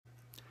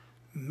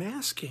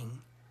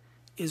Masking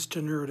is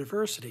to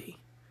neurodiversity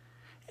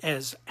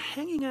as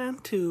hanging on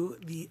to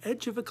the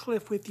edge of a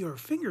cliff with your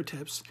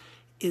fingertips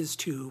is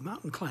to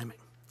mountain climbing,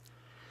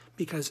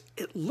 because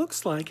it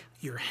looks like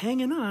you're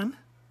hanging on,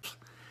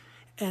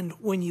 and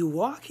when you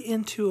walk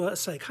into a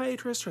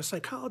psychiatrist or a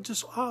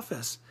psychologist's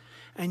office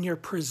and you're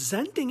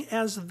presenting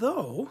as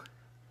though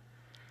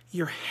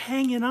you're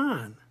hanging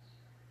on,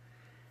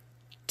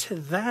 to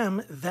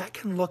them that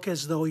can look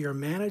as though you're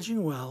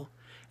managing well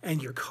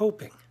and you're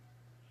coping.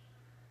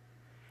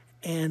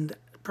 And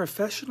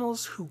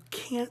professionals who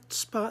can't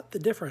spot the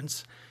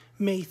difference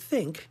may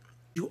think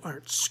you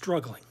aren't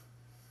struggling.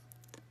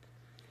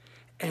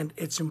 And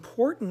it's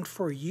important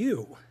for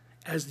you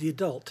as the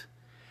adult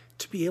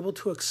to be able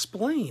to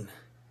explain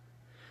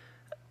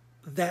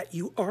that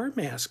you are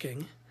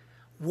masking,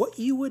 what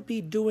you would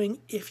be doing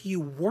if you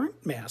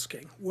weren't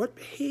masking, what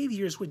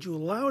behaviors would you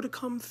allow to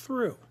come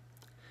through,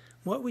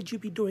 what would you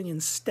be doing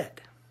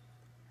instead,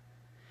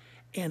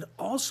 and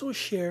also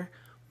share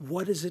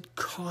what is it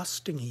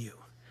costing you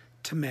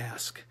to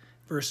mask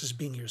versus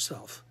being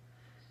yourself.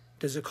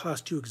 Does it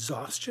cost you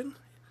exhaustion?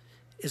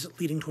 Is it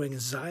leading to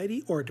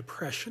anxiety or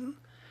depression?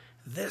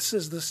 This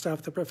is the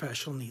stuff the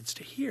professional needs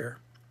to hear.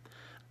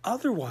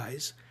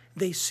 Otherwise,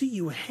 they see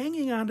you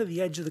hanging onto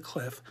the edge of the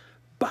cliff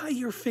by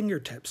your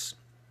fingertips,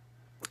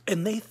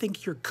 and they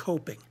think you're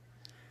coping.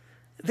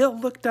 They'll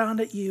look down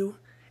at you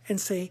and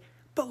say,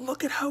 "But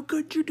look at how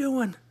good you're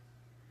doing.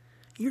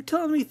 You're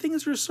telling me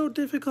things are so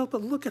difficult,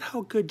 but look at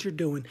how good you're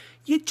doing.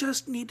 You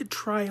just need to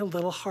try a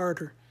little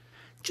harder.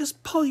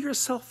 Just pull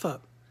yourself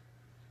up."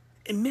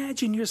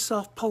 Imagine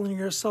yourself pulling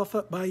yourself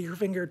up by your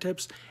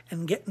fingertips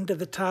and getting to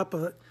the top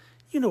of it.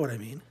 You know what I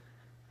mean.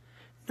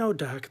 No,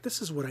 doc,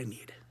 this is what I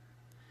need.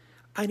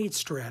 I need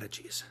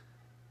strategies.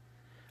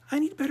 I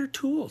need better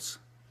tools.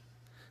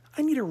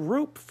 I need a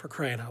rope, for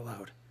crying out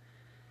loud.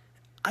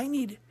 I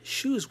need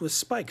shoes with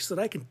spikes that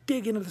I can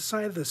dig into the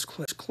side of this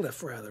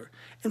cliff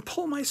and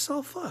pull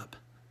myself up.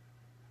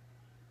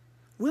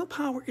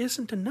 Willpower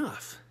isn't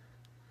enough.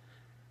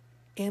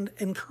 And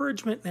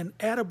encouragement and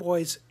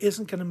attaboys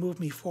isn't going to move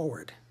me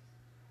forward.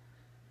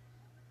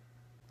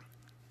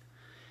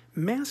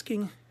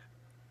 Masking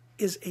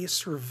is a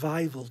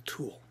survival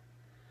tool.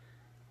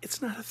 It's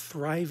not a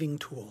thriving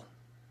tool.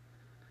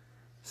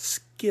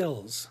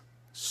 Skills,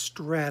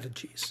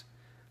 strategies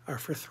are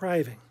for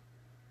thriving.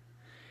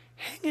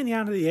 Hanging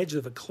onto the edge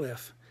of a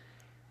cliff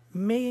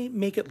may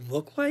make it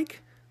look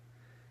like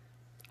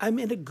I'm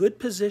in a good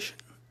position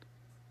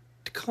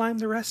to climb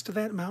the rest of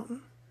that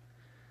mountain,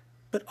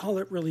 but all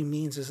it really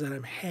means is that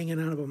I'm hanging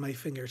on by my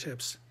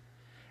fingertips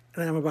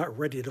and I'm about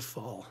ready to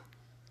fall.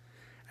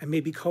 I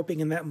may be coping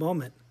in that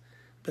moment,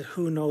 but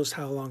who knows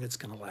how long it's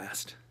going to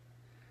last.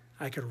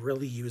 I could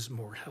really use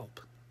more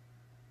help.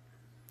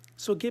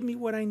 So give me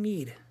what I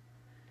need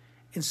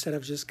instead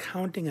of just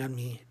counting on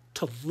me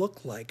to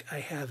look like I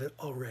have it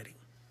already.